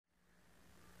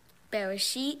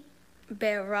Bereshit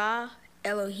bara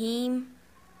Elohim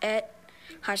et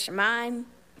Hashemayim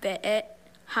ve'et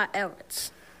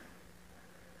ha'eretz.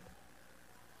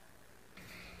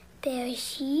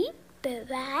 Bereshit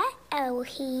bara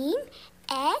Elohim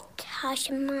et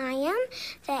Hashemayim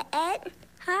ve'et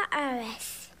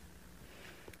ha'eretz.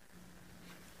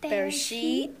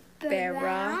 Bereshit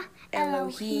bara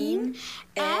Elohim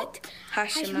et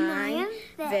Hashemayim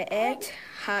ve'et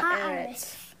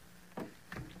ha'eretz.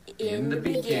 In the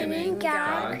beginning,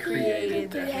 God created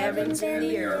the heavens and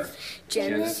the earth.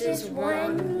 Genesis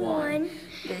 1:1.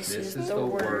 This is the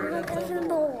word of the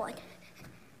Lord.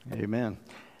 Amen.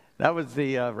 That was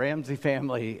the Ramsey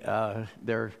family,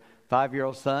 their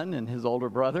 5-year-old son and his older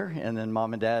brother, and then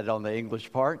mom and dad on the English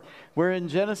part. We're in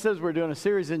Genesis. We're doing a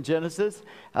series in Genesis,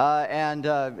 and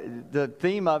the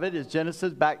theme of it is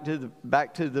Genesis back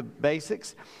to the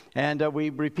basics. And we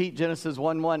repeat Genesis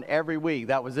 1:1 every week.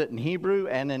 That was it in Hebrew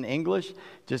and in English,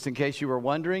 just in case you were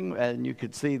wondering. And you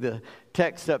could see the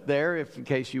text up there if in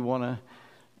case you want to.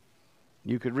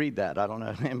 You could read that. I don't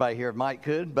know if anybody here might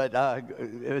could, but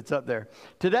it's up there.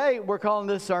 Today, we're calling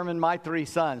this sermon My Three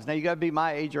Sons. Now, you got to be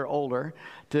my age or older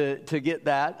to get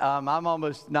that. I'm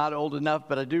almost not old enough,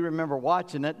 but I do remember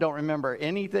watching it. Don't remember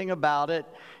anything about it,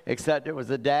 except it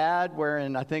was a dad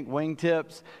wearing, I think,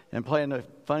 wingtips and playing a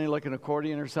funny-looking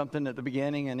accordion or something at the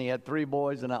beginning, and he had 3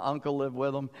 boys, and an uncle lived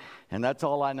with him, and that's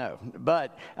all I know.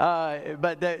 But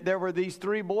there were these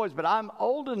 3 boys, but I'm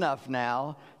old enough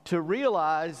now to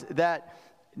realize that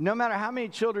no matter how many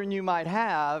children you might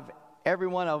have, every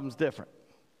one of them's different.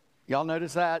 Y'all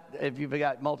notice that? If you've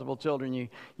got multiple children, you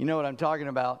know what I'm talking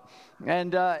about.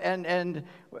 And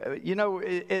you know,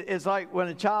 it's like when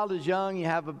a child is young, you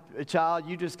have a child,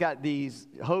 you just got these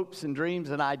hopes and dreams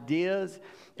and ideas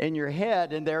in your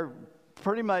head, and they're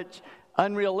pretty much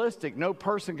unrealistic. No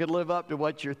person could live up to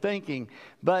what you're thinking.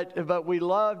 But we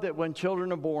love that when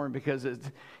children are born, because it's,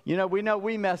 you know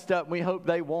we messed up and we hope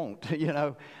they won't,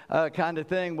 kind of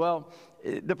thing. Well,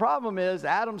 the problem is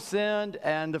Adam sinned,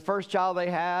 and the first child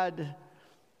they had,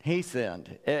 he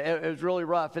sinned. It was really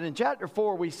rough. And in chapter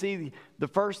 4, we see the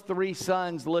first 3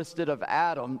 sons listed of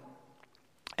Adam.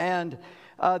 And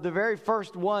the very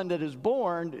first one that is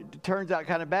born turns out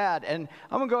kind of bad. And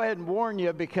I'm going to go ahead and warn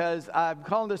you, because I'm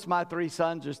calling this My Three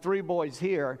Sons. There's 3 boys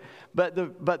here. But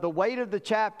the weight of the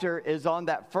chapter is on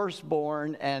that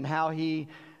firstborn and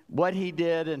what he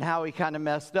did and how he kind of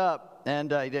messed up.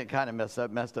 And he didn't kind of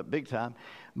messed up big time.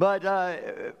 But,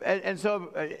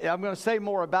 so I'm going to say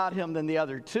more about him than the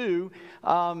other 2.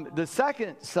 The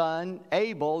second son,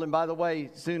 Abel, and by the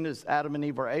way, as soon as Adam and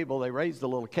Eve were able, they raised a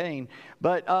little Cain.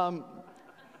 But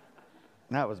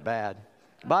that was bad.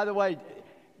 By the way,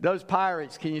 those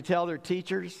pirates, can you tell they're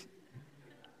teachers?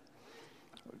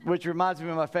 Which reminds me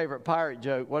of my favorite pirate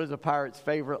joke. What is a pirate's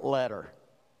favorite letter?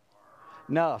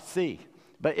 No, C.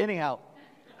 But anyhow,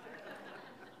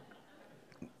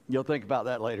 you'll think about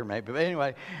that later maybe. But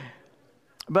anyway,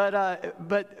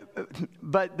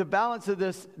 but the balance of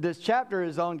this chapter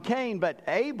is on Cain. But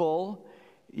Abel,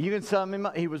 you can sum him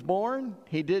up. He was born,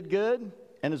 he did good,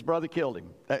 and his brother killed him.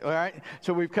 All right?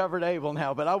 So we've covered Abel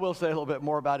now, but I will say a little bit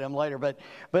more about him later. But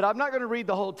I'm not going to read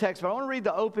the whole text, but I want to read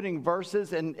the opening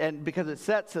verses, and because it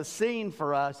sets a scene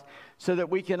for us so that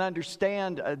we can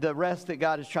understand the rest that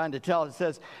God is trying to tell. It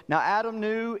says, "Now Adam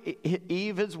knew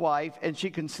Eve his wife, and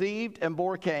she conceived and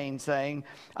bore Cain, saying,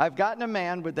 I've gotten a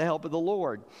man with the help of the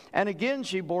Lord. And again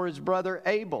she bore his brother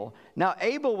Abel. Now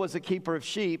Abel was a keeper of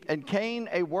sheep, and Cain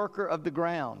a worker of the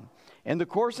ground. In the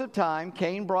course of time,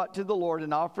 Cain brought to the Lord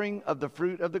an offering of the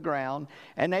fruit of the ground,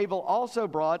 and Abel also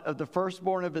brought of the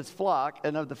firstborn of his flock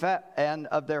and of the fat and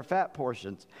of their fat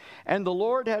portions. And the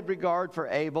Lord had regard for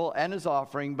Abel and his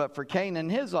offering, but for Cain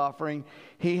and his offering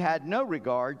he had no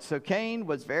regard. So Cain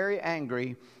was very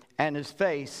angry, and his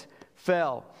face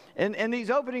fell." In these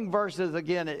opening verses,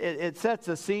 again, it sets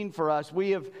a scene for us.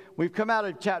 We've come out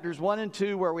of chapters 1 and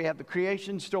 2 where we have the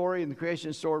creation story, and the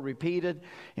creation story repeated.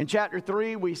 In chapter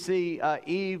 3, we see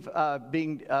Eve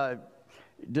being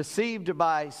deceived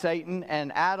by Satan,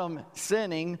 and Adam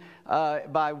sinning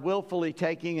by willfully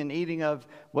taking and eating of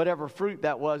whatever fruit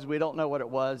that was. We don't know what it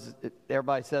was.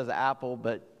 Everybody says apple,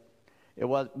 but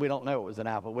we don't know it was an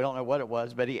apple. We don't know what it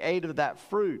was, but he ate of that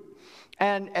fruit.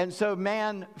 And so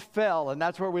man fell, and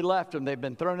that's where we left him. They've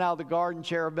been thrown out of the garden.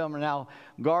 Cherubim are now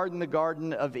guarding the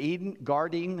Garden of Eden.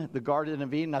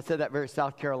 I said that very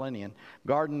South Carolinian.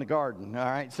 Guarding the garden, all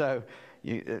right? So,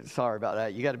 sorry about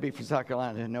that. You got to be from South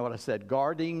Carolina to know what I said.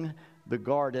 Guarding the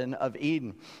Garden of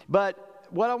Eden. But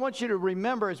what I want you to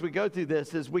remember as we go through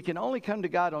this is we can only come to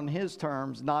God on his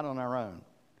terms, not on our own.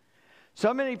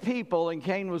 So many people, and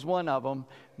Cain was one of them,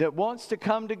 that wants to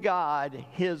come to God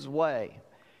his way.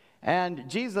 And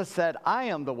Jesus said, I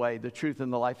am the way, the truth,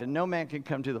 and the life, and no man can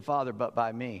come to the Father but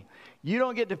by me. You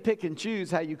don't get to pick and choose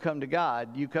how you come to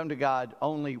God. You come to God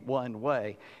only one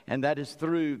way, and that is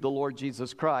through the Lord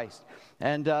Jesus Christ.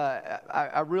 And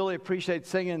I really appreciate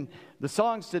singing the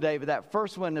songs today, but that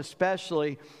first one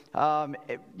especially,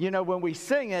 when we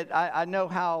sing it, I know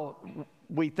how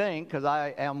we think, because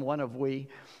I am one of we.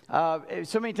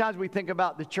 So many times we think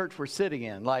about the church we're sitting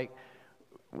in, like,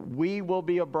 we will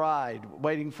be a bride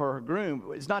waiting for her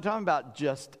groom. It's not talking about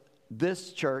just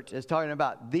this church. It's talking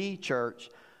about the church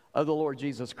of the Lord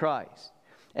Jesus Christ.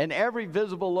 And every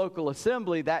visible local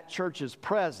assembly, that church is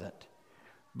present.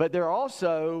 But there are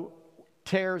also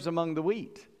tares among the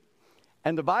wheat.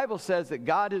 And the Bible says that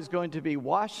God is going to be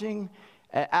washing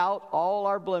out all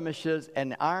our blemishes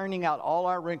and ironing out all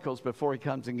our wrinkles before he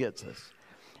comes and gets us.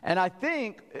 And I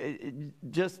think,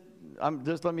 just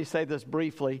let me say this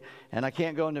briefly, and I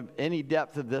can't go into any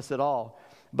depth of this at all.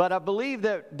 But I believe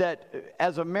that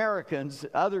as Americans,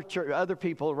 other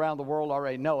people around the world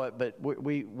already know it, but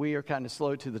we are kind of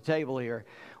slow to the table here.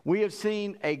 We have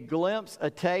seen a glimpse,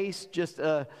 a taste, just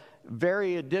a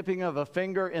dipping of a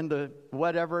finger in the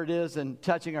whatever it is and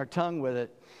touching our tongue with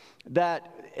it.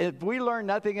 That if we learn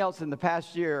nothing else in the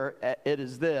past year, it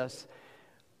is this: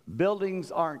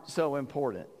 buildings aren't so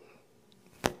important.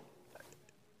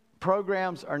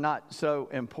 Programs are not so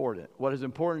important. What is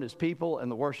important is people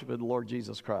and the worship of the Lord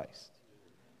Jesus Christ.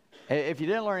 If you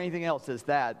didn't learn anything else, it's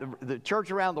that. The church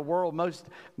around the world,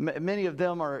 many of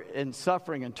them are in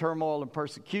suffering and turmoil and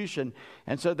persecution,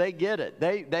 and so they get it.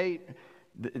 They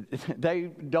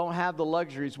don't have the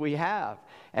luxuries we have.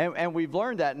 And we've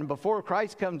learned that. And before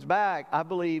Christ comes back, I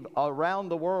believe around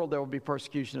the world there will be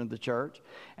persecution of the church.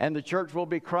 And the church will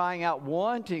be crying out,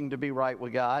 wanting to be right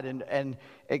with God and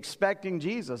expecting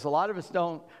Jesus. A lot of us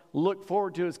don't look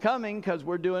forward to his coming because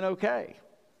we're doing okay.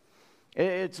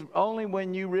 It's only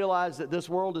when you realize that this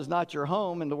world is not your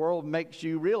home and the world makes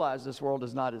you realize this world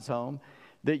is not its home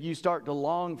that you start to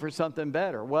long for something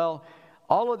better. Well,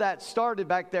 all of that started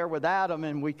back there with Adam,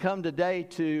 and we come today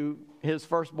to his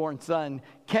firstborn son,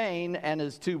 Cain, and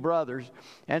his two brothers.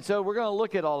 And so we're going to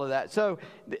look at all of that. So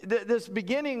this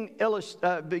beginning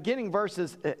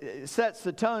verses sets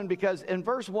the tone, because in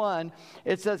verse 1,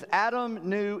 it says, Adam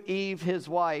knew Eve, his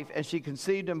wife, and she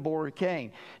conceived and bore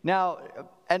Cain. Now,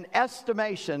 an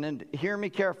estimation, and hear me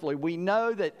carefully, we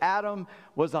know that Adam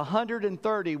was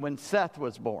 130 when Seth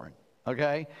was born.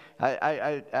 Okay,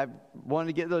 I want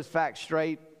to get those facts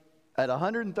straight. At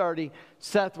 130,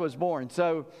 Seth was born.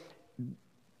 So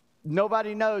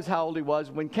nobody knows how old he was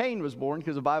when Cain was born,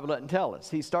 because the Bible doesn't tell us.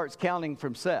 He starts counting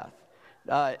from Seth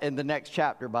in the next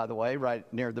chapter, by the way, right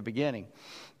near the beginning.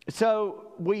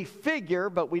 So we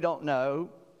figure, but we don't know,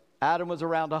 Adam was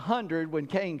around 100 when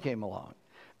Cain came along,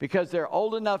 because they're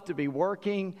old enough to be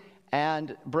working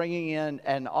and bringing in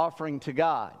an offering to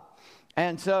God.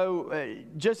 And so,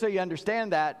 just so you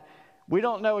understand that, we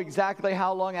don't know exactly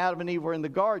how long Adam and Eve were in the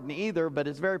garden either, but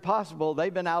it's very possible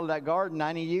they've been out of that garden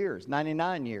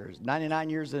 99 years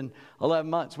and 11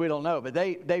 months. We don't know, but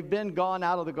they've been gone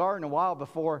out of the garden a while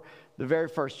before the very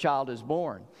first child is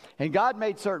born. And God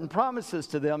made certain promises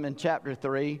to them in chapter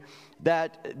 3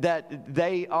 that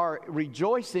they are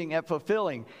rejoicing at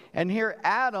fulfilling. And here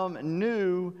Adam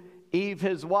knew Eve,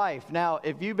 his wife. Now,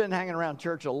 if you've been hanging around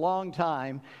church a long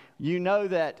time, you know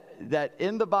that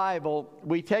in the Bible,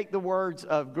 we take the words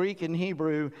of Greek and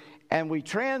Hebrew and we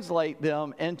translate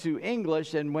them into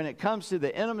English. And when it comes to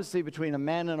the intimacy between a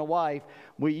man and a wife,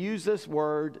 we use this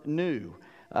word knew,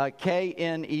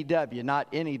 K-N-E-W, not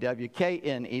N-E-W,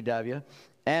 K-N-E-W.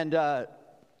 And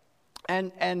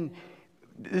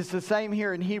it's the same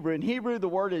here in Hebrew. In Hebrew, the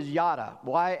word is yada,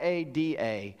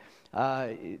 Y-A-D-A.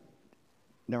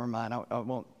 Never mind, I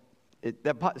won't.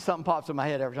 Something pops in my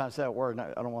head every time I say a word, and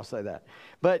I don't want to say that.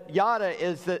 But yada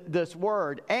is this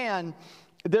word, and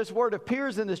this word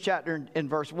appears in this chapter in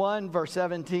verse 1, verse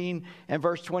 17, and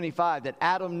verse 25, that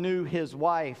Adam knew his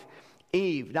wife,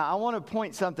 Eve. Now, I want to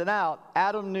point something out.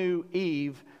 Adam knew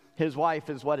Eve, his wife,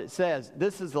 is what it says.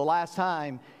 This is the last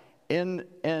time in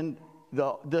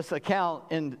this account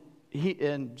in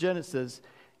Genesis,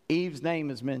 Eve's name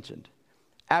is mentioned.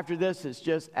 After this, it's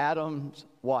just Adam's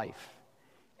wife.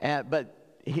 But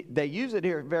they use it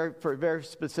here for a very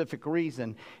specific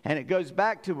reason. And it goes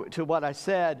back to what I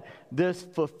said, this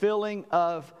fulfilling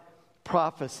of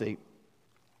prophecy.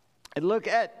 And look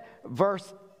at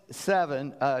verse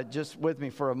 7, just with me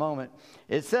for a moment.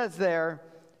 It says there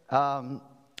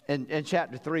in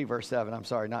chapter 3, verse 7, I'm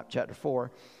sorry, not chapter 4.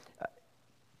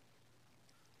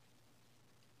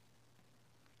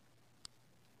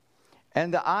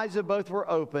 And the eyes of both were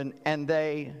open, and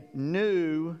they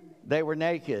knew they were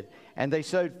naked. And they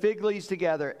sewed fig leaves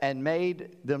together and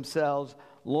made themselves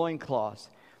loincloths.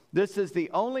 This is the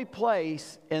only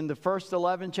place in the first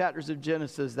 11 chapters of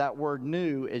Genesis that word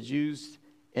 "knew" is used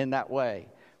in that way.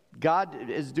 God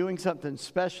is doing something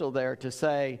special there to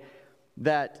say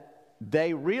that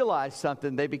they realized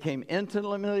something. They became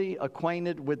intimately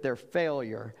acquainted with their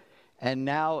failure. And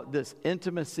now this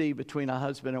intimacy between a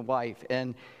husband and wife.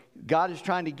 And God is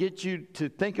trying to get you to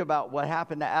think about what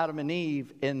happened to Adam and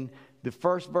Eve in the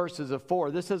first verses of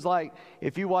 4. This is like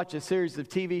if you watch a series of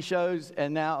TV shows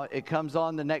and now it comes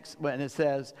on the next and it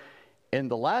says in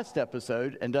the last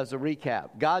episode and does a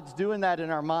recap. God's doing that in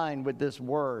our mind with this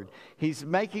word. He's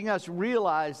making us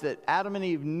realize that Adam and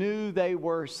Eve knew they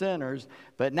were sinners,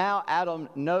 but now Adam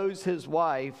knows his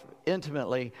wife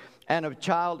intimately and a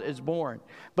child is born.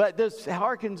 But this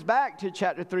harkens back to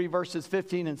chapter 3, verses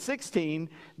 15 and 16,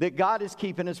 that God is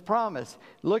keeping his promise.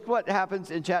 Look what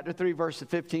happens in chapter 3, verses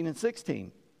 15 and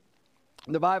 16.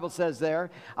 The Bible says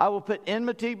there, I will put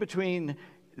enmity between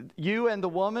you and the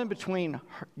woman, between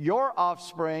your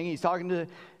offspring. He's talking to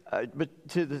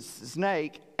the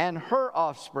snake and her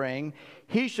offspring.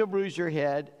 He shall bruise your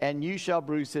head and you shall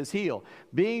bruise his heel.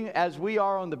 Being as we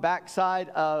are on the backside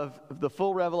of the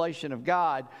full revelation of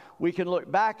God, we can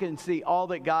look back and see all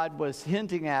that God was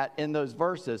hinting at in those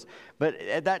verses. But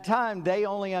at that time, they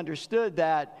only understood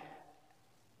that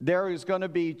there is going to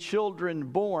be children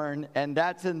born, and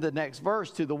that's in the next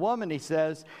verse. To the woman, he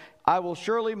says, I will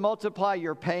surely multiply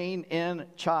your pain in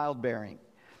childbearing.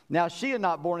 Now, she had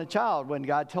not born a child when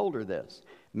God told her this.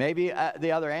 Maybe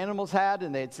the other animals had,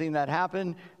 and they had seen that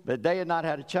happen, but they had not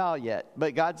had a child yet.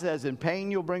 But God says, in pain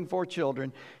you'll bring forth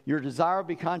children. Your desire will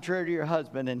be contrary to your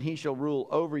husband, and he shall rule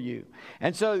over you.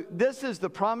 And so this is the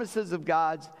promises of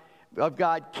God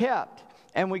kept.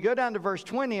 And we go down to verse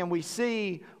 20, and we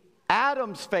see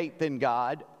Adam's faith in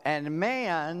God, and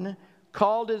man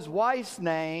called his wife's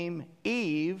name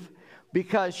Eve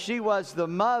because she was the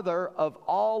mother of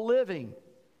all living.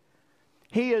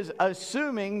 He is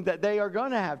assuming that they are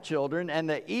going to have children and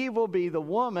that Eve will be the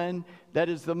woman that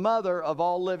is the mother of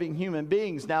all living human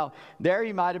beings. Now, there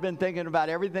he might have been thinking about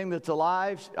everything that's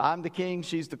alive. I'm the king,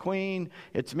 she's the queen,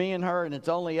 it's me and her, and it's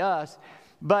only us.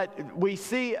 But we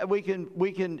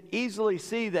can easily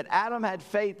see that Adam had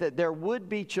faith that there would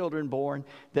be children born,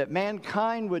 that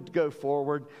mankind would go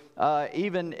forward,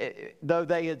 even though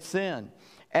they had sinned.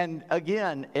 And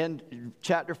again, in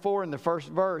chapter 4, in the first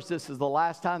verse, this is the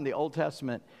last time the Old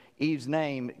Testament, Eve's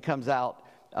name comes out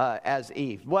as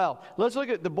Eve. Well, let's look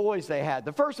at the boys they had.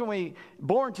 The first one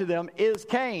born to them is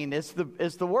Cain. It's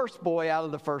the worst boy out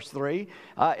of the first three,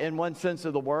 in one sense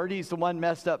of the word. He's the one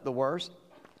messed up the worst.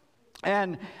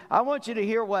 And I want you to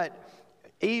hear what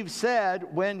Eve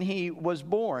said when he was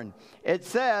born. It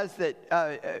says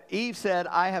that Eve said,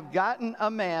 I have gotten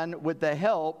a man with the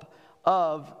help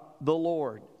of the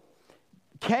Lord.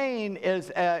 Cain is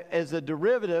a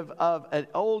derivative of an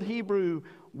old Hebrew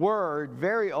word,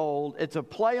 very old. It's a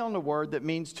play on the word that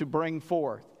means to bring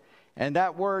forth. And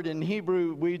that word in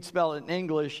Hebrew, we'd spell it in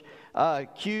English,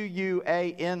 Q-U-A-N-I-T-I,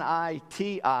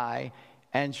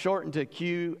 and shortened to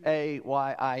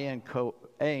Q-A-Y-I-N,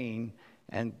 Cain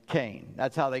and Cain.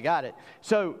 That's how they got it.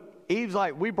 So Eve's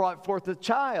like, we brought forth a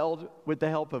child with the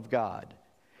help of God.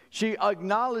 She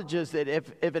acknowledges that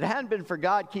if it hadn't been for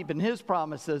God keeping his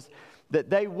promises, that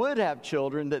they would have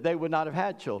children, that they would not have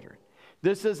had children.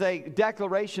 This is a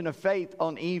declaration of faith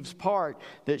on Eve's part,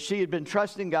 that she had been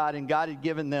trusting God and God had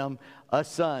given them a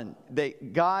son.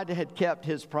 God had kept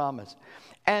his promise.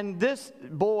 And this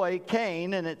boy,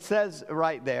 Cain, and it says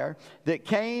right there that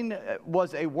Cain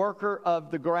was a worker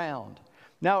of the ground.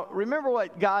 Now, remember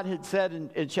what God had said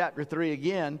in chapter 3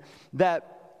 again,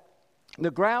 that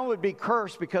the ground would be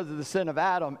cursed because of the sin of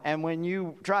Adam, and when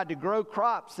you tried to grow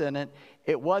crops in it,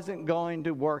 it wasn't going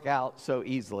to work out so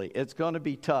easily. It's going to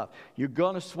be tough. You're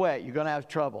going to sweat. You're going to have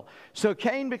trouble. So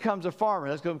Cain becomes a farmer.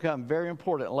 That's going to become very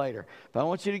important later. But I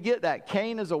want you to get that.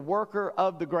 Cain is a worker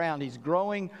of the ground. He's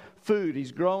growing food.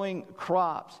 He's growing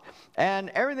crops. And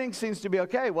everything seems to be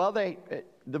okay. Well,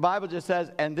 the Bible just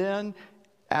says, and then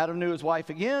Adam knew his wife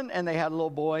again, and they had a little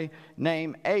boy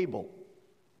named Abel.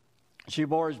 She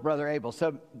bore his brother Abel.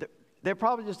 So they're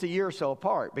probably just a year or so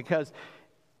apart, because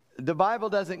the Bible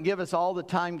doesn't give us all the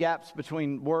time gaps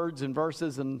between words and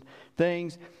verses and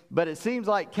things. But it seems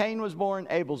like Cain was born,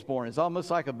 Abel's born. It's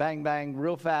almost like a bang, bang,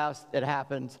 real fast. It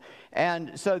happens.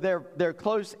 And so they're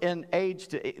close in age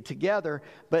together.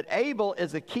 But Abel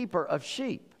is a keeper of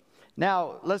sheep.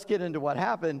 Now, let's get into what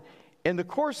happened. In the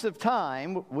course of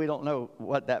time, we don't know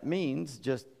what that means,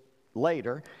 just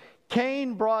later,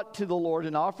 Cain brought to the Lord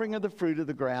an offering of the fruit of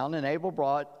the ground, and Abel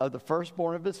brought of the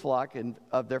firstborn of his flock and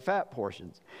of their fat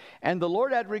portions. And the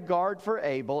Lord had regard for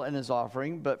Abel and his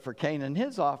offering, but for Cain and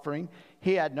his offering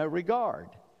he had no regard.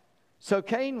 So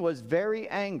Cain was very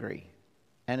angry,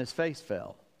 and his face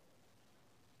fell.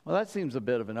 Well, that seems a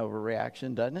bit of an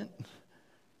overreaction, doesn't it?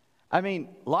 I mean,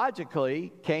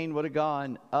 logically, Cain would have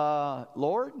gone,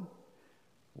 Lord,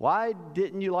 why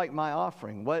didn't you like my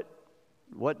offering?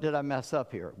 What did I mess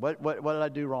up here? What did I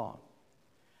do wrong?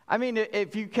 I mean,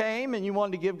 if you came and you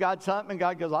wanted to give God something and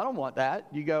God goes, I don't want that.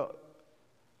 You go,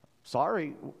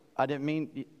 sorry, I didn't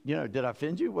mean, did I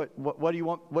offend you? What do you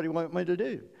want me to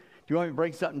do? Do you want me to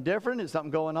bring something different? Is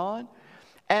something going on?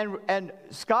 And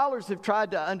scholars have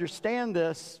tried to understand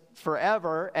this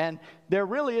forever, and there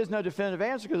really is no definitive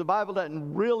answer because the Bible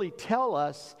doesn't really tell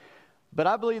us, but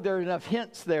I believe there are enough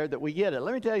hints there that we get it.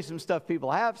 Let me tell you some stuff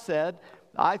people have said.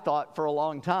 I thought for a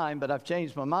long time, but I've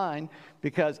changed my mind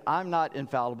because I'm not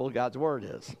infallible. God's Word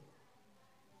is.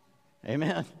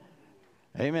 Amen.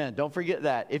 Amen. Don't forget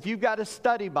that. If you've got a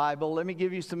study Bible, let me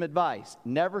give you some advice.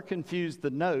 Never confuse the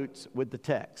notes with the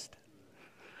text.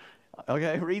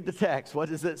 Okay, read the text. What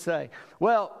does it say?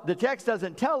 Well, the text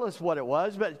doesn't tell us what it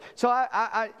was, but so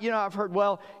I've heard,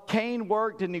 well, Cain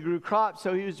worked and he grew crops,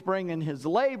 so he was bringing his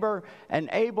labor, and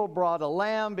Abel brought a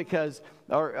lamb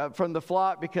from the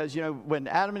flock because, when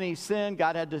Adam and Eve sinned,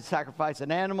 God had to sacrifice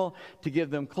an animal to give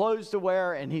them clothes to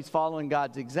wear, and he's following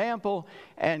God's example,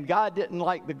 and God didn't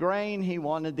like the grain, he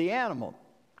wanted the animal.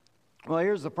 Well,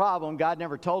 here's the problem. God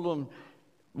never told him.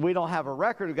 We don't have a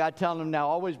record of God telling them, now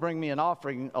always bring me an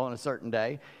offering on a certain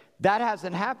day. That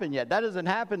hasn't happened yet. That hasn't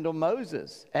happened to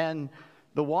Moses and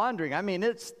the wandering. I mean,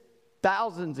 it's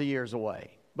thousands of years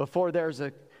away before there's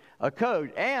a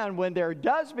code. And when there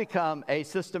does become a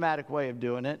systematic way of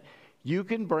doing it, you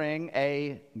can bring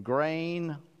a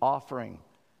grain offering.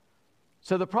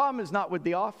 So the problem is not with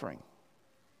the offering.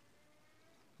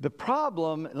 The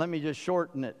problem, let me just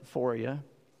shorten it for you.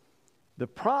 The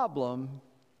problem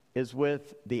is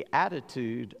with the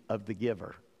attitude of the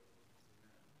giver.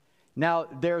 Now,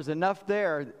 there's enough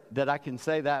there that I can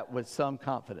say that with some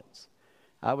confidence.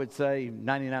 I would say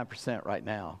 99% right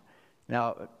now.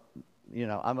 Now,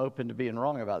 I'm open to being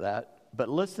wrong about that. But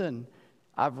listen,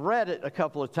 I've read it a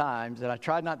couple of times, and I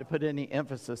tried not to put any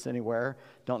emphasis anywhere.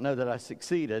 Don't know that I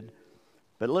succeeded.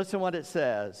 But listen what it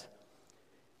says.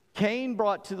 Cain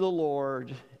brought to the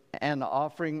Lord an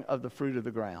offering of the fruit of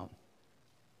the ground.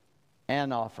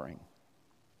 An offering.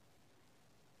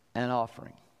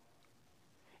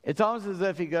 It's almost as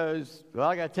if he goes, well,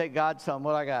 I got to take God something.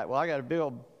 What I got? Well, I got a big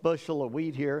old bushel of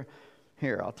wheat here.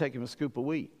 Here, I'll take him a scoop of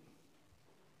wheat.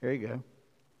 There you go.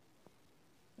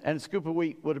 And a scoop of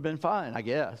wheat would have been fine, I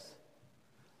guess.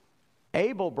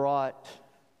 Abel brought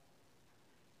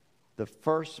the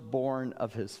firstborn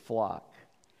of his flock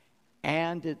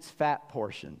and its fat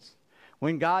portions.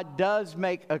 When God does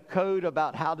make a code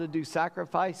about how to do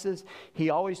sacrifices, he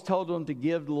always told them to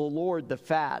give the Lord the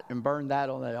fat and burn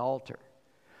that on the altar.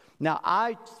 Now,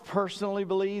 I personally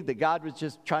believe that God was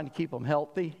just trying to keep them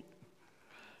healthy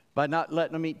by not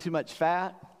letting them eat too much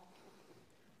fat.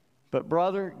 But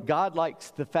brother, God likes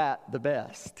the fat the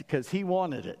best because he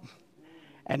wanted it.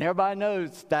 And everybody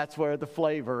knows that's where the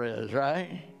flavor is,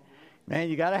 right? Man,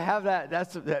 you got to have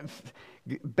that.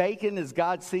 Bacon is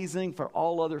God's seasoning for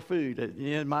all other food,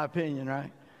 in my opinion,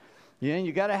 right?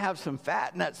 You got to have some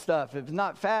fat in that stuff. If it's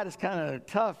not fat, it's kind of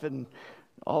tough and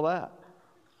all that.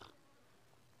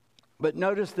 But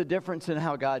notice the difference in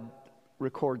how God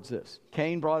records this.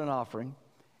 Cain brought an offering.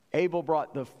 Abel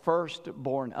brought the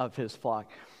firstborn of his flock.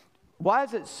 Why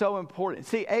is it so important?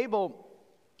 See, Abel,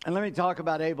 and let me talk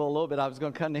about Abel a little bit. I was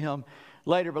going to come to him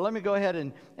later, but let me go ahead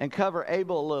and cover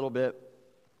Abel a little bit.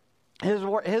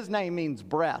 His name means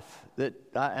breath.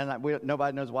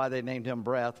 Nobody knows why they named him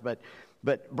breath, but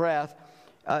breath.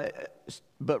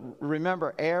 But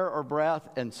remember, air or breath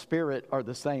and spirit are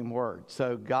the same word.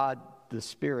 So God, the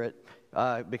Spirit,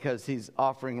 because he's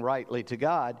offering rightly to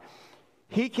God,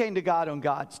 he came to God on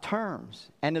God's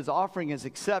terms, and his offering is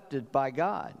accepted by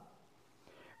God.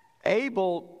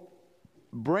 Abel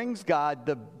brings God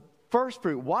the first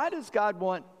fruit. Why does God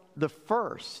want the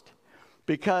first?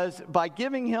 Because by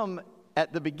giving him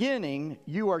at the beginning,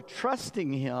 you are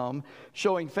trusting him,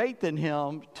 showing faith in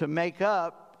him to make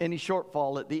up any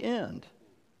shortfall at the end.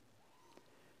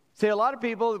 See, a lot of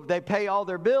people, they pay all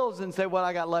their bills and say, what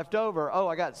I got left over? Oh,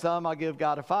 I got some, I'll give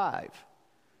God a 5.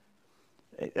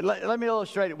 Let me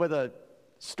illustrate it with a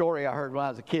story I heard when I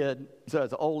was a kid. So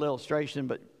it's an old illustration,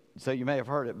 but so you may have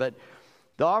heard it. But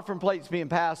the offering plate's being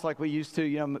passed like we used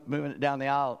to, moving it down the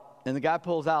aisle. And the guy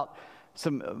pulls out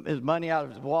his money out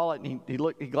of his wallet, and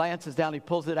he glances down, he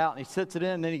pulls it out, and he sits it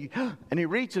in, and then he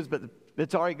reaches, but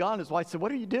it's already gone. His wife said,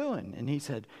 "What are you doing?" And he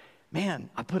said, "Man,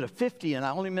 I put a 50 and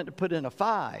I only meant to put in a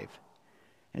 5.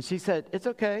 And she said, "It's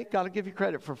okay. God will give you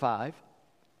credit for 5.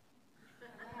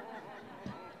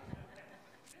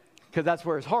 Because that's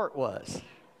where his heart was.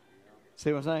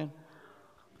 See what I'm saying?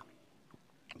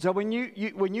 So when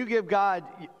you give God,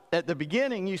 at the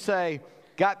beginning, you say,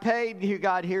 "Got paid,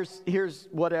 God, here's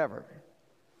whatever."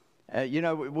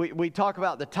 We talk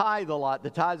about the tithe a lot. The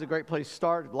tithe is a great place to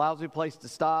start, a lousy place to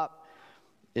stop.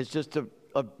 It's just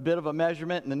a bit of a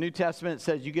measurement. In the New Testament, it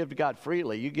says you give to God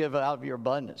freely. You give out of your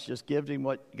abundance. Just give to him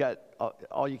what you got,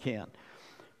 all you can.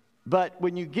 But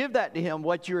when you give that to him,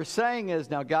 what you're saying is,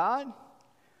 "Now, God,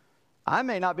 I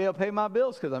may not be able to pay my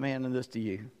bills because I'm handing this to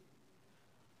you.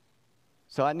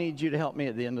 So I need you to help me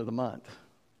at the end of the month."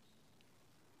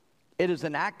 It is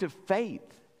an act of faith.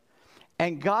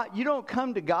 And God, you don't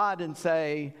come to God and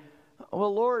say,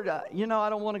 "Well, Lord, I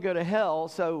don't want to go to hell,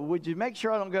 so would you make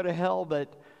sure I don't go to hell,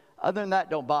 but other than that,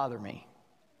 don't bother me."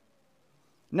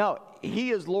 No,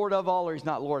 he is Lord of all, or he's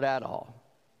not Lord at all.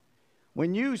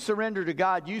 When you surrender to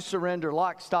God, you surrender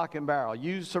lock, stock, and barrel.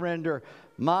 You surrender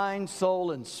mind,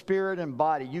 soul, and spirit and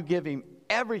body. You give him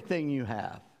everything you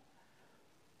have.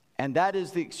 And that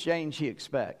is the exchange he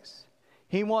expects.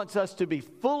 He wants us to be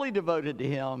fully devoted to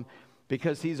him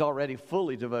because he's already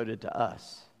fully devoted to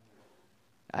us.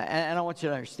 And I want you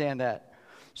to understand that.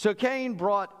 So Cain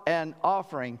brought an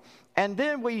offering. And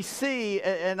then we see,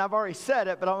 and I've already said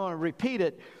it, but I want to repeat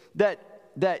it, that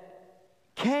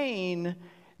Cain,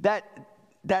 that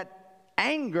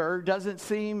anger doesn't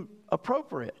seem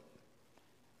appropriate.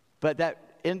 But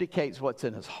that indicates what's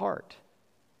in his heart.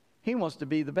 He wants to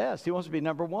be the best. He wants to be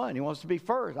number one. He wants to be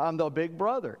first. I'm the big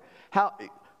brother.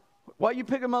 Why you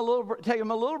taking my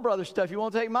little brother stuff? You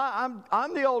won't take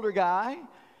I'm the older guy.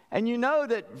 And you know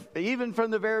that even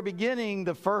from the very beginning,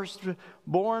 the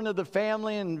firstborn of the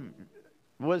family and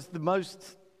was the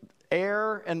most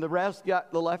heir, and the rest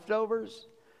got the leftovers.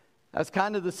 That's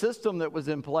kind of the system that was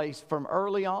in place from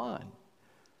early on.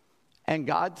 And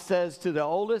God says to the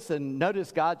oldest, and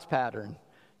notice God's pattern.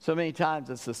 So many times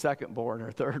it's the secondborn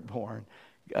or thirdborn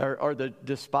or the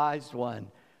despised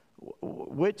one.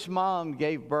 Which mom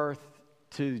gave birth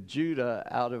to Judah,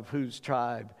 out of whose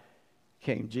tribe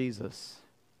came Jesus?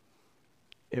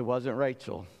 It wasn't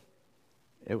Rachel.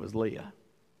 It was Leah.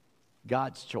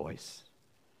 God's choice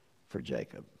for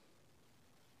Jacob.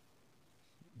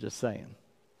 Just saying.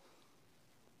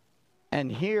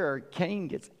 And here Cain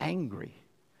gets angry.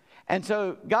 And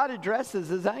so God addresses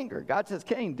his anger. God says,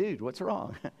 "Cain, dude, what's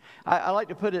wrong?" I like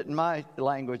to put it in my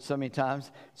language so many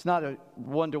times. It's not a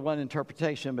one-to-one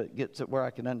interpretation, but it gets it where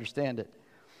I can understand it.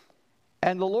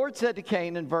 And the Lord said to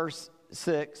Cain in verse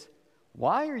 6,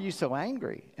 "Why are you so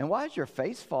angry? And why is your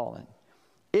face fallen?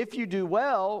 If you do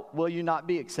well, will you not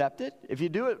be accepted? If you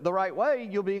do it the right way,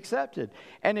 you'll be accepted.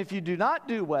 And if you do not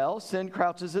do well, sin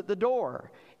crouches at the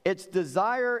door. Its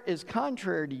desire is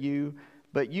contrary to you,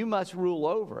 but you must rule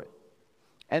over it."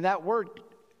 And that word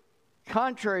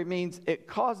contrary means it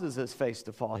causes his face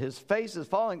to fall. His face is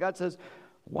falling. God says,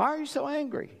 "Why are you so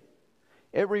angry?"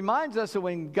 It reminds us of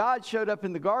when God showed up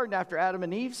in the garden after Adam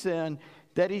and Eve sinned,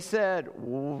 that he said,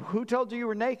 "Who told you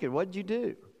were naked? What did you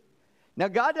do?" Now,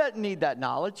 God doesn't need that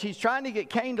knowledge. He's trying to get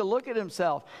Cain to look at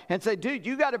himself and say, "Dude,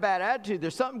 you got a bad attitude.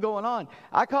 There's something going on."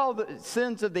 I call the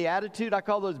sins of the attitude, I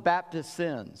call those Baptist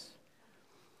sins.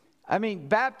 I mean,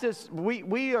 Baptists,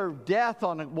 we are death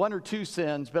on 1 or 2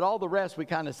 sins, but all the rest we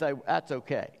kind of say, that's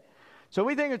okay. So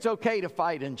we think it's okay to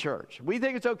fight in church. We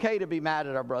think it's okay to be mad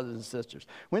at our brothers and sisters.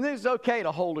 We think it's okay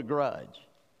to hold a grudge,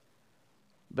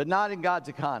 but not in God's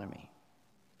economy.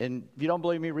 And if you don't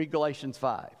believe me, read Galatians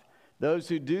 5. Those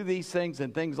who do these things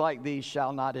and things like these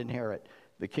shall not inherit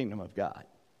the kingdom of God.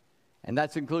 And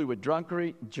that's included with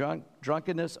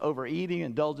drunkenness, overeating,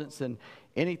 indulgence in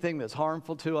anything that's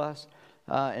harmful to us,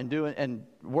 and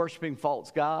worshiping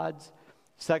false gods,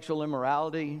 sexual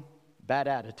immorality, bad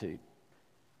attitude.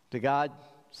 To God,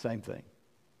 same thing.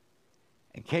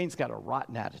 And Cain's got a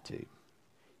rotten attitude.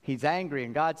 He's angry,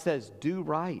 and God says, "Do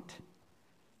right,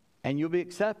 and you'll be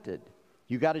accepted."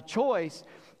 You got a choice.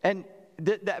 And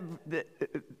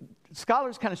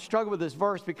scholars kind of struggle with this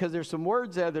verse because there's some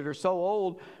words there that are so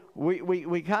old.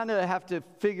 We kind of have to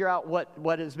figure out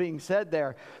what is being said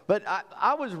there. But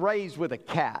I was raised with a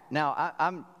cat. Now,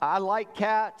 I like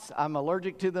cats. I'm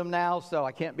allergic to them now, so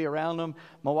I can't be around them.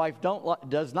 My wife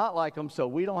does not like them, so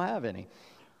we don't have any.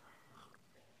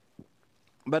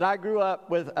 But I grew up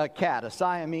with a cat, a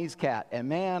Siamese cat. And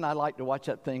man, I like to watch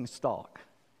that thing stalk.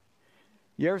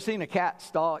 You ever seen a cat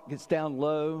stalk, gets down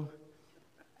low,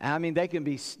 And I mean, they can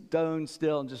be stone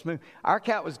still and just move. Our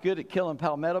cat was good at killing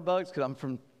palmetto bugs because I'm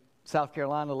from South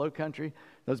Carolina, low country.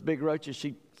 Those big roaches,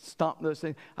 she stomped those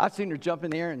things. I've seen her jump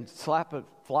in the air and slap a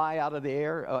fly out of the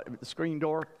air, the screen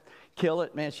door, kill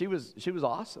it. Man, she was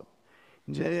awesome.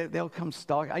 They'll come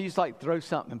stalking. I used to throw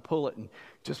something and pull it and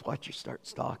just watch you start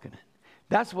stalking it.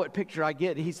 That's what picture I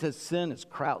get. He says sin is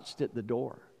crouched at the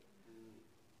door.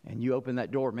 And you open that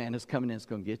door, man, it's coming in, it's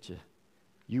going to get you.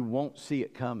 You won't see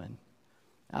it coming.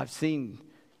 I've seen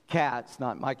cats,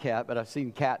 not my cat, but I've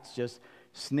seen cats just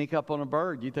sneak up on a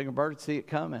bird. You think a bird would see it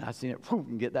coming. I've seen it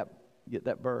and get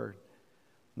that bird.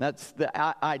 And that's the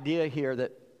idea here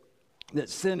that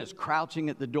sin is crouching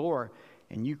at the door,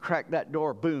 and you crack that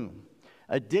door, boom.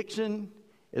 Addiction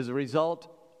is a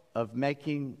result of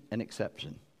making an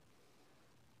exception.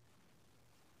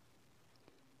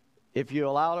 If you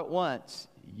allow it once,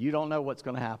 you don't know what's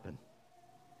going to happen.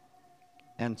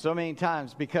 And so many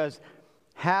times, because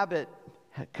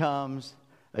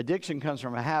addiction comes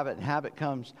from a habit, and habit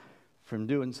comes from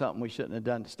doing something we shouldn't have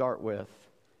done to start with,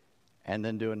 and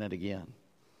then doing it again.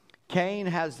 Cain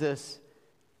has this,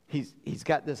 he's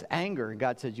got this anger, and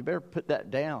God says, you better put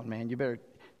that down, man. You better.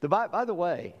 By the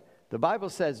way, the Bible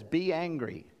says, be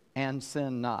angry and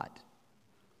sin not.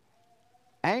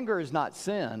 Anger is not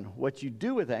sin. What you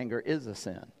do with anger is a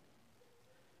sin.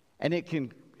 And it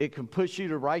can push you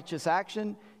to righteous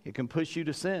action. It can push you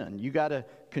to sin. You got to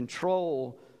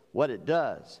control what it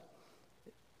does.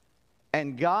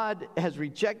 And God has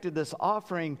rejected this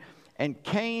offering, and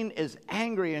Cain is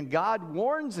angry, and God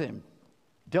warns him,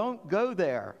 don't go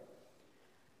there.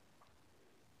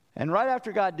 And right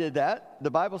after God did that,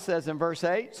 the Bible says in verse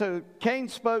 8, so Cain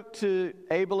spoke to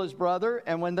Abel his brother,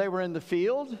 and when they were in the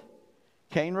field,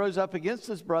 Cain rose up against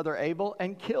his brother Abel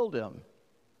and killed him.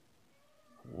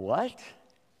 What?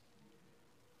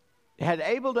 Had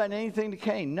Abel done anything to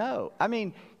Cain? No. I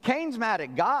mean, Cain's mad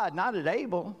at God, not at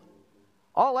Abel.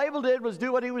 All Abel did was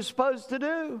do what he was supposed to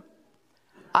do.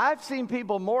 I've seen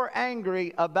people more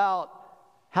angry about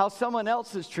how someone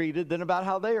else is treated than about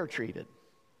how they are treated.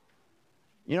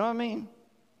 You know what I mean?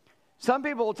 Some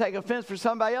people will take offense for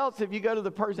somebody else if you go to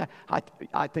the person,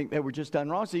 I think they were just done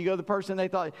wrong. So you go to the person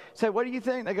say, what do you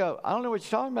think? They go, I don't know what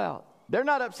you're talking about. They're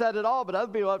not upset at all, but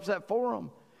other people are upset for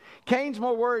them. Cain's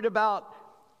more worried about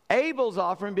Abel's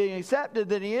offering being accepted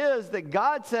than he is that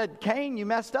God said, Cain, you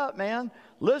messed up, man.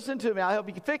 Listen to me. I'll help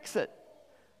you fix it.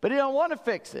 But he don't want to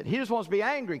fix it. He just wants to be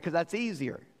angry because that's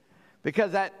easier.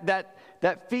 Because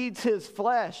that feeds his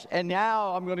flesh. And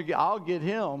now I'll get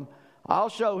him. I'll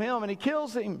show him, and he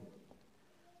kills him.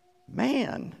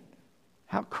 Man,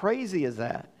 how crazy is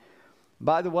that?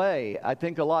 By the way, I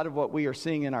think a lot of what we are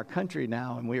seeing in our country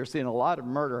now, and we are seeing a lot of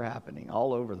murder happening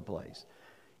all over the place.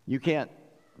 You can't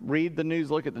read the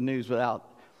news, look at the news without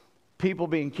people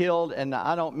being killed. And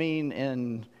I don't mean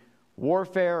in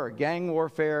warfare or gang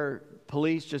warfare,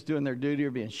 police just doing their duty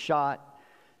or being shot.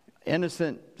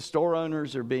 Innocent store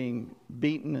owners are being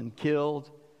beaten and killed.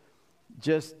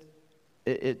 Just,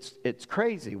 it's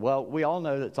crazy. Well, we all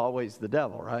know that's always the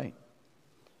devil, right?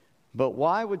 But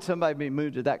why would somebody be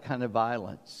moved to that kind of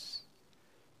violence?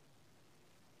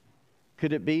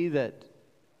 Could it be that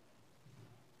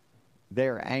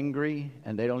they're angry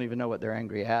and they don't even know what they're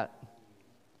angry at?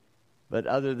 But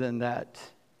other than that,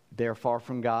 they're far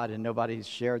from God and nobody's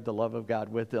shared the love of God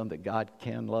with them that God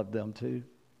can love them too.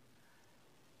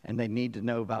 And they need to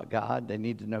know about God. They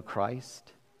need to know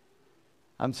Christ.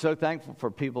 I'm so thankful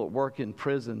for people that work in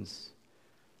prisons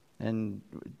and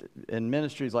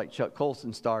ministries like Chuck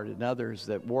Colson started and others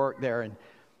that work there.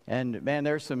 And man,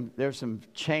 there's some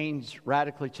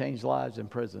radically changed lives in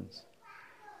prisons.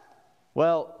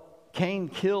 Well, Cain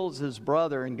kills his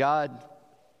brother, and God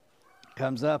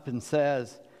comes up and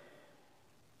says,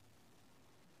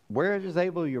 where is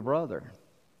Abel, your brother?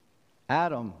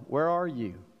 Adam, where are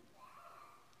you?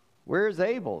 Where is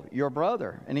Abel, your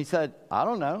brother? And he said, I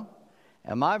don't know.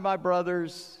 Am I my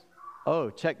brother's,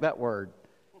 check that word,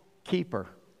 keeper?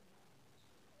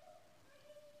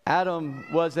 Adam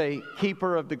was a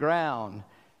keeper of the ground.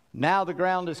 Now the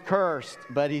ground is cursed,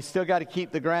 but he's still got to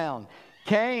keep the ground.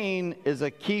 Cain is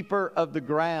a keeper of the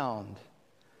ground.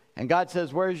 And God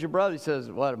says, where's your brother? He says,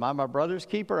 what, am I my brother's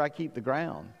keeper? I keep the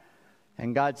ground.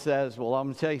 And God says, well, I'm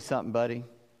going to tell you something, buddy.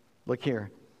 Look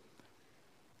here.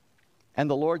 And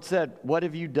the Lord said, what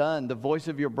have you done? The voice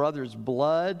of your brother's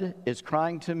blood is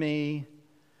crying to me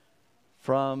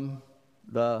from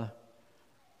the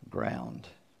ground.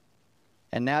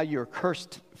 And now you're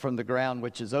cursed from the ground,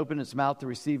 which has opened its mouth to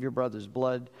receive your brother's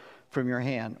blood from your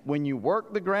hand. When you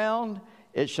work the ground,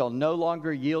 it shall no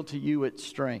longer yield to you its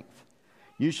strength.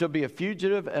 You shall be a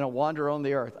fugitive and a wanderer on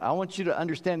the earth. I want you to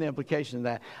understand the implication of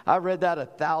that. I read that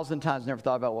 1,000 times, never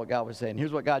thought about what God was saying.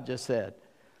 Here's what God just said.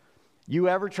 You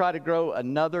ever try to grow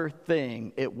another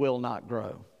thing, it will not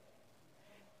grow.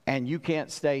 And you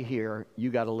can't stay here. You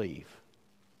got to leave.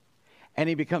 And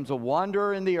he becomes a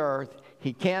wanderer in the earth.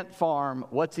 He can't farm.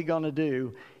 What's he going to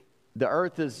do? The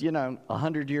earth is,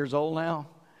 100 years old now.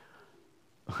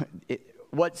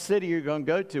 What city are you going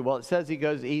to go to? Well, it says he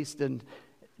goes east and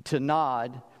to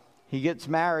Nod. He gets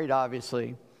married,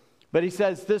 obviously. But he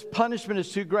says, this punishment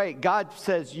is too great. God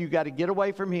says, you got to get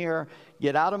away from here.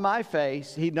 Get out of my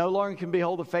face. He no longer can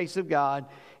behold the face of God.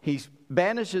 He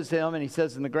banishes him, and he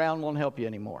says, and the ground won't help you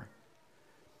anymore.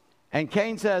 And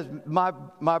Cain says, my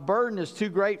burden is too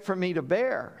great for me to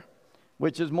bear,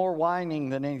 which is more whining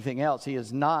than anything else. He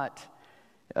is not.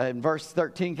 In verse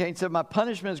 13, Cain said, my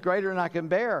punishment is greater than I can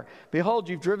bear. Behold,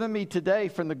 you've driven me today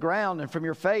from the ground, and from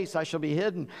your face I shall be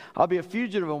hidden. I'll be a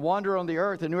fugitive and wander on the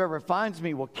earth, and whoever finds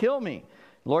me will kill me.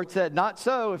 The Lord said, not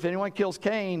so. If anyone kills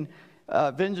Cain,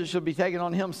 vengeance shall be taken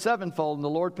on him sevenfold. And the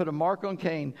Lord put a mark on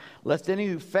Cain, lest any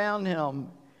who found him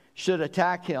should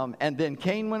attack him. And then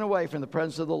Cain went away from the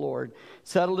presence of the Lord,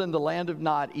 settled in the land of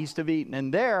Nod, east of Eden.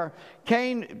 And there,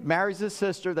 Cain marries his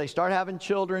sister. They start having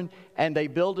children, and they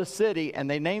build a city. And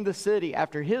they name the city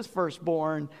after his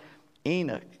firstborn,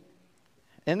 Enoch.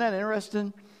 Isn't that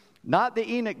interesting? Not the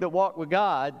Enoch that walked with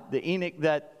God, the Enoch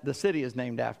that the city is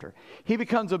named after. He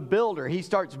becomes a builder. He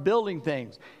starts building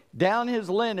things down his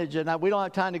lineage, and we don't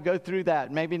have time to go through that.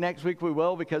 Maybe next week we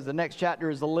will, because the next chapter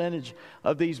is the lineage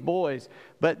of these boys.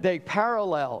 But they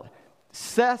parallel.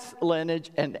 Seth's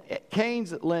lineage and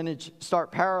Cain's lineage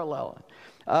start parallel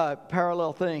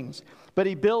things. But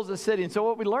he builds a city. And so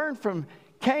what we learn from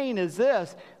Cain is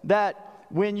this, that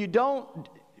when you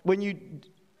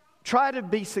try to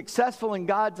be successful in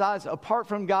God's eyes apart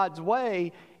from God's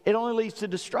way, it only leads to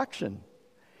destruction.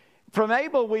 From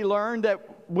Abel, we learned that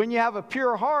when you have a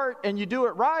pure heart and you do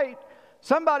it right,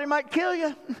 somebody might kill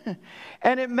you.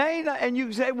 And it may not, and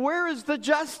you say, where is the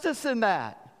justice in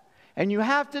that? And you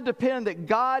have to depend that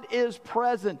God is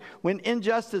present when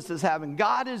injustice is happening.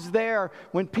 God is there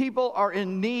when people are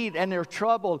in need and they're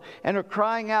troubled and are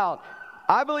crying out.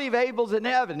 I believe Abel's in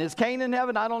heaven. Is Cain in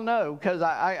heaven? I don't know, because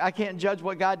I can't judge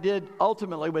what God did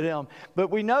ultimately with him.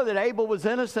 But we know that Abel was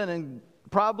innocent, and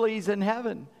probably he's in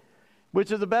heaven,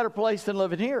 which is a better place than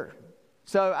living here.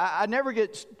 So I never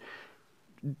get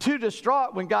too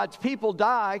distraught when God's people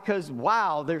die, because,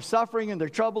 wow, their suffering and their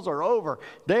troubles are over.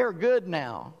 They are good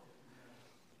now.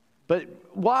 But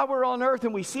while we're on earth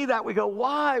and we see that, we go,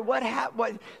 why? What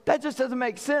happened? That just doesn't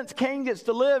make sense. Cain gets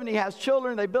to live, and he has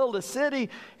children. They build a city,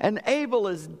 and Abel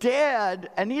is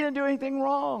dead, and he didn't do anything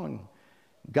wrong.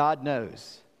 God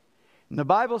knows. And the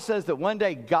Bible says that one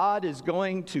day God is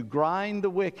going to grind the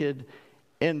wicked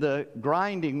in the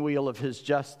grinding wheel of his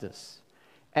justice.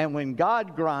 And when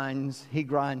God grinds, he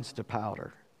grinds to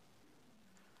powder.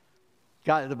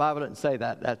 God, the Bible doesn't say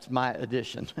that. That's my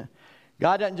addition.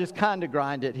 God doesn't just kind of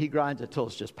grind it. He grinds it till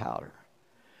it's just powder.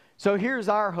 So here's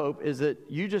our hope, is that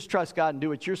you just trust God and do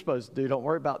what you're supposed to do. Don't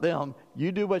worry about them.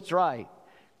 You do what's right.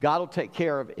 God will take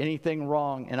care of anything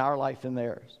wrong in our life and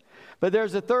theirs. But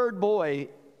there's a third boy.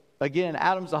 Again,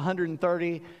 Adam's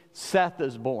 130. Seth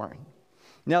is born.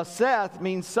 Now, Seth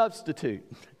means substitute.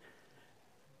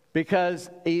 Because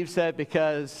Eve said,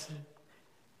 because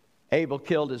Abel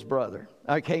killed his brother.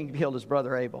 Cain killed his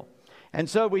brother Abel. And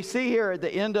so we see here at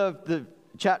the end of the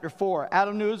chapter 4,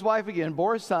 Adam knew his wife again,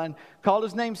 bore a son, called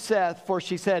his name Seth, for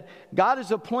she said, God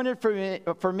has appointed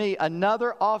for me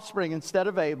another offspring instead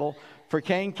of Abel, for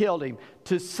Cain killed him.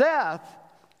 To Seth,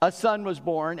 a son was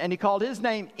born, and he called his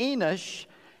name Enosh.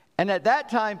 And at that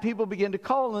time, people began to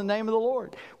call on the name of the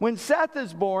Lord. When Seth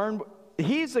is born,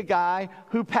 he's a guy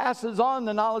who passes on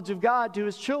the knowledge of God to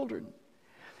his children.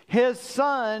 His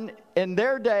son, in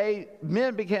their day,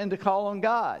 men began to call on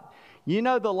God. You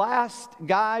know, the last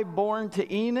guy born to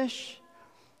Enosh,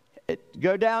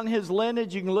 go down his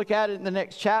lineage, you can look at it in the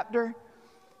next chapter,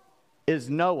 is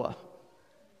Noah.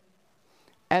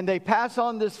 And they pass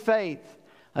on this faith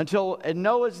until in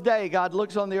Noah's day, God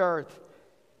looks on the earth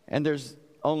and there's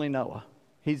only Noah.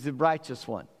 He's the righteous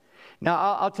one.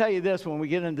 Now, I'll tell you this, when we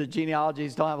get into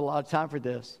genealogies, don't have a lot of time for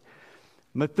this.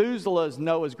 Methuselah is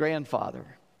Noah's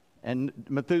grandfather. And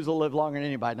Methuselah lived longer than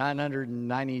anybody,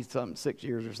 990-something, 6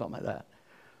 years or something like that.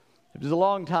 It was a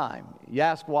long time. You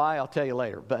ask why, I'll tell you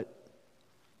later. But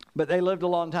they lived a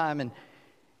long time. And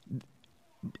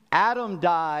Adam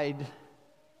died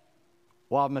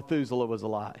while Methuselah was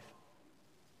alive.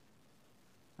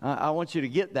 I want you to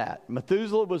get that.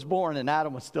 Methuselah was born and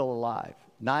Adam was still alive,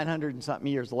 900 and something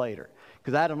years later.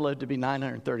 Because Adam lived to be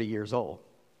 930 years old.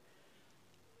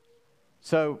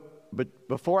 So, but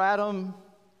before Adam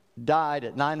died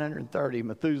at 930,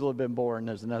 Methuselah had been born.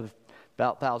 There's another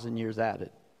about 1,000 years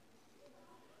added.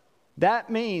 That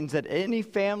means that any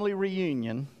family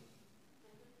reunion,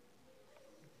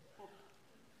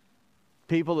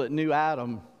 people that knew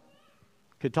Adam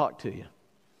could talk to you.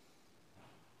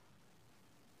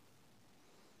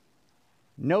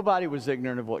 Nobody was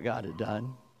ignorant of what God had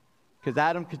done because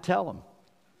Adam could tell them.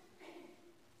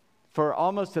 For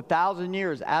almost 1,000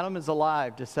 years, Adam is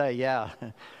alive to say, yeah,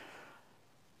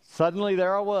 suddenly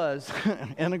there I was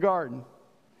in a garden.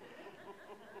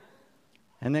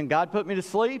 And then God put me to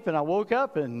sleep, and I woke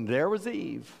up, and there was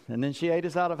Eve. And then she ate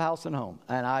us out of house and home.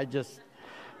 And I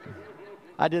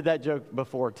did that joke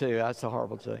before, too. That's a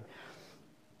horrible thing.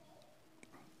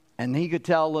 And he could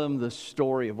tell them the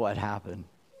story of what happened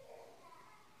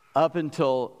up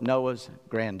until Noah's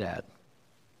granddad.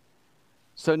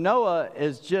 So Noah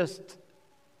is just,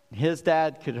 his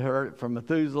dad could have heard it from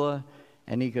Methuselah,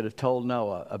 and he could have told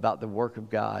Noah about the work of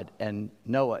God, and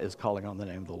Noah is calling on the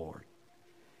name of the Lord.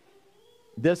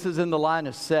 This is in the line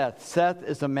of Seth. Seth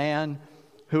is a man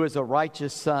who is a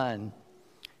righteous son.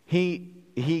 He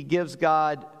gives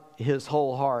God his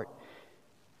whole heart.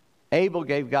 Abel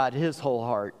gave God his whole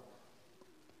heart.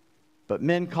 But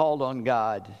men called on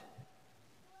God,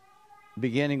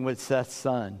 beginning with Seth's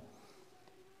son.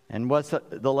 And what's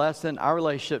the lesson? Our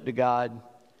relationship to God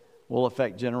will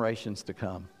affect generations to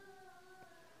come.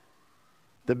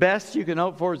 The best you can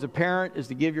hope for as a parent is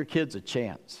to give your kids a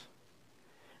chance.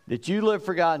 That you live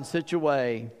for God in such a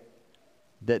way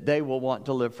that they will want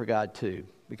to live for God too.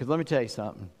 Because let me tell you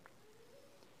something.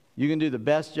 You can do the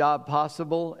best job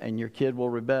possible and your kid will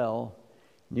rebel.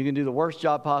 You can do the worst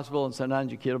job possible and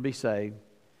sometimes your kid will be saved.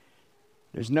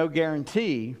 There's no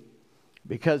guarantee,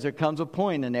 because there comes a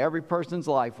point in every person's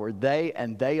life where they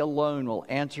and they alone will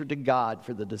answer to God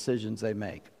for the decisions they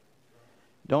make.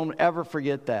 Don't ever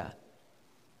forget that.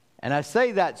 And I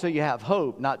say that so you have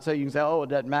hope, not so you can say, oh, it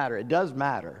doesn't matter. It does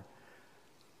matter.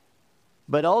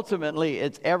 But ultimately,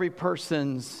 it's every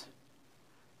person's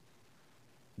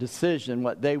decision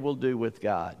what they will do with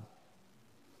God.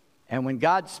 And when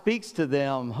God speaks to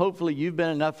them, hopefully you've been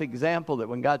enough example that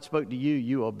when God spoke to you,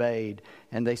 you obeyed.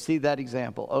 And they see that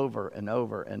example over and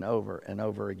over and over and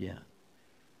over again.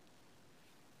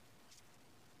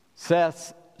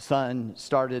 Seth's son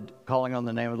started calling on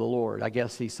the name of the Lord. I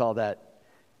guess he saw that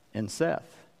in Seth.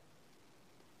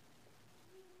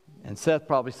 And Seth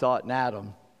probably saw it in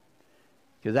Adam,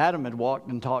 because Adam had walked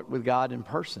and talked with God in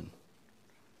person.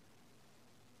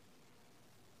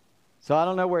 So I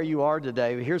don't know where you are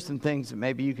today, but here's some things that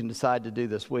maybe you can decide to do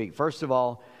this week. First of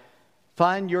all,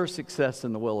 find your success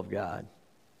in the will of God.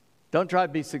 Don't try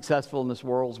to be successful in this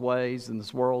world's ways and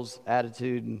this world's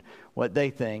attitude and what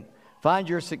they think. Find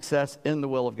your success in the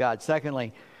will of God.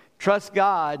 Secondly, trust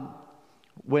God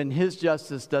when His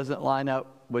justice doesn't line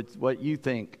up with what you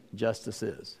think justice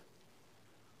is.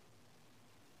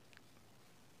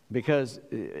 Because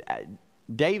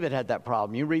David had that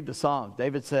problem. You read the Psalms.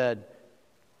 David said,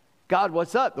 God,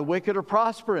 what's up? The wicked are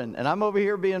prospering, and I'm over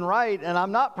here being right, and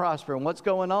I'm not prospering. What's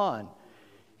going on?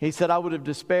 He said, I would have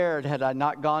despaired had I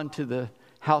not gone to the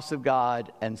house of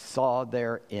God and saw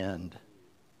their end.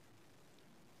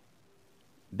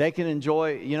 They can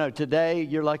enjoy, today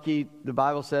you're lucky. The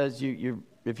Bible says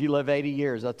if you live 80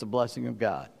 years, that's a blessing of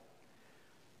God.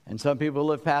 And some people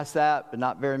live past that, but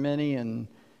not very many,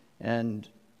 and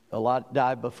a lot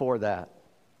died before that.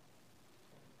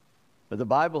 But the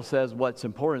Bible says what's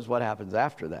important is what happens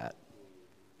after that.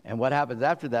 And what happens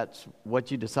after that's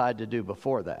what you decide to do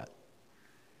before that.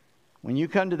 When you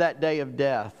come to that day of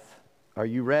death, are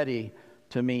you ready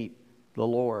to meet the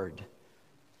Lord?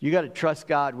 You got to trust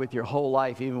God with your whole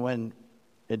life, even when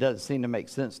it doesn't seem to make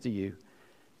sense to you.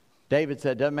 David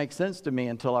said, it doesn't make sense to me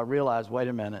until I realize, wait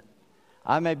a minute,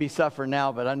 I may be suffering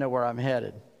now, but I know where I'm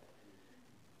headed.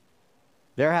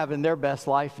 They're having their best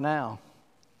life now,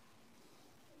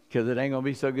 because it ain't going to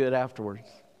be so good afterwards.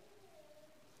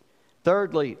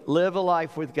 Thirdly, live a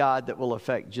life with God that will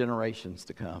affect generations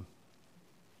to come.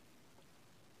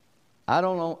 I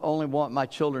don't only want my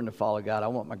children to follow God. I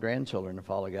want my grandchildren to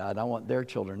follow God. I want their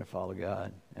children to follow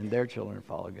God and their children to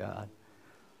follow God.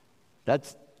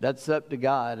 That's up to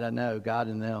God. I know, God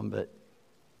and them, but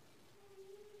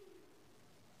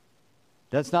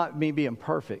that's not me being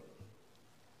perfect,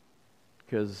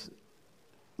 because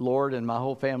Lord and my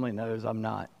whole family knows I'm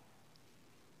not.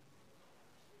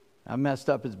 I'm messed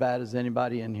up as bad as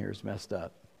anybody in here is messed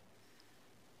up.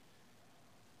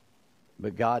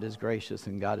 But God is gracious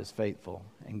and God is faithful,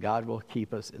 and God will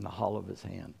keep us in the hollow of His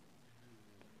hand.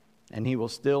 And He will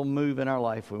still move in our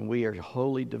life when we are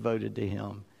wholly devoted to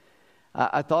Him.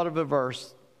 I thought of a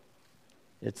verse.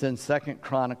 It's in 2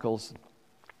 Chronicles,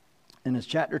 and it's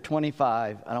chapter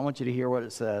 25. And I want you to hear what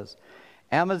it says.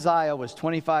 Amaziah was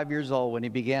 25 years old when he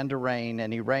began to reign,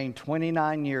 and he reigned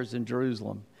 29 years in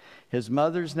Jerusalem. His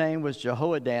mother's name was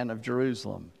Jehoaddan of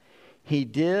Jerusalem. He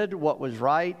did what was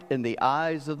right in the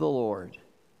eyes of the Lord,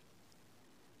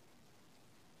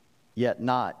 yet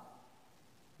not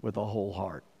with a whole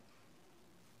heart.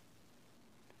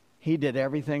 He did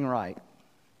everything right,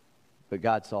 but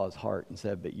God saw his heart and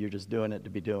said, but you're just doing it to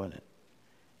be doing it.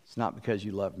 It's not because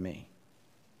you love me.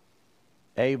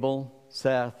 Abel,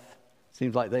 Seth,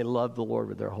 seems like they loved the Lord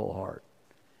with their whole heart.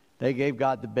 They gave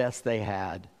God the best they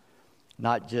had,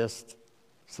 not just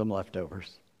some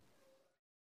leftovers.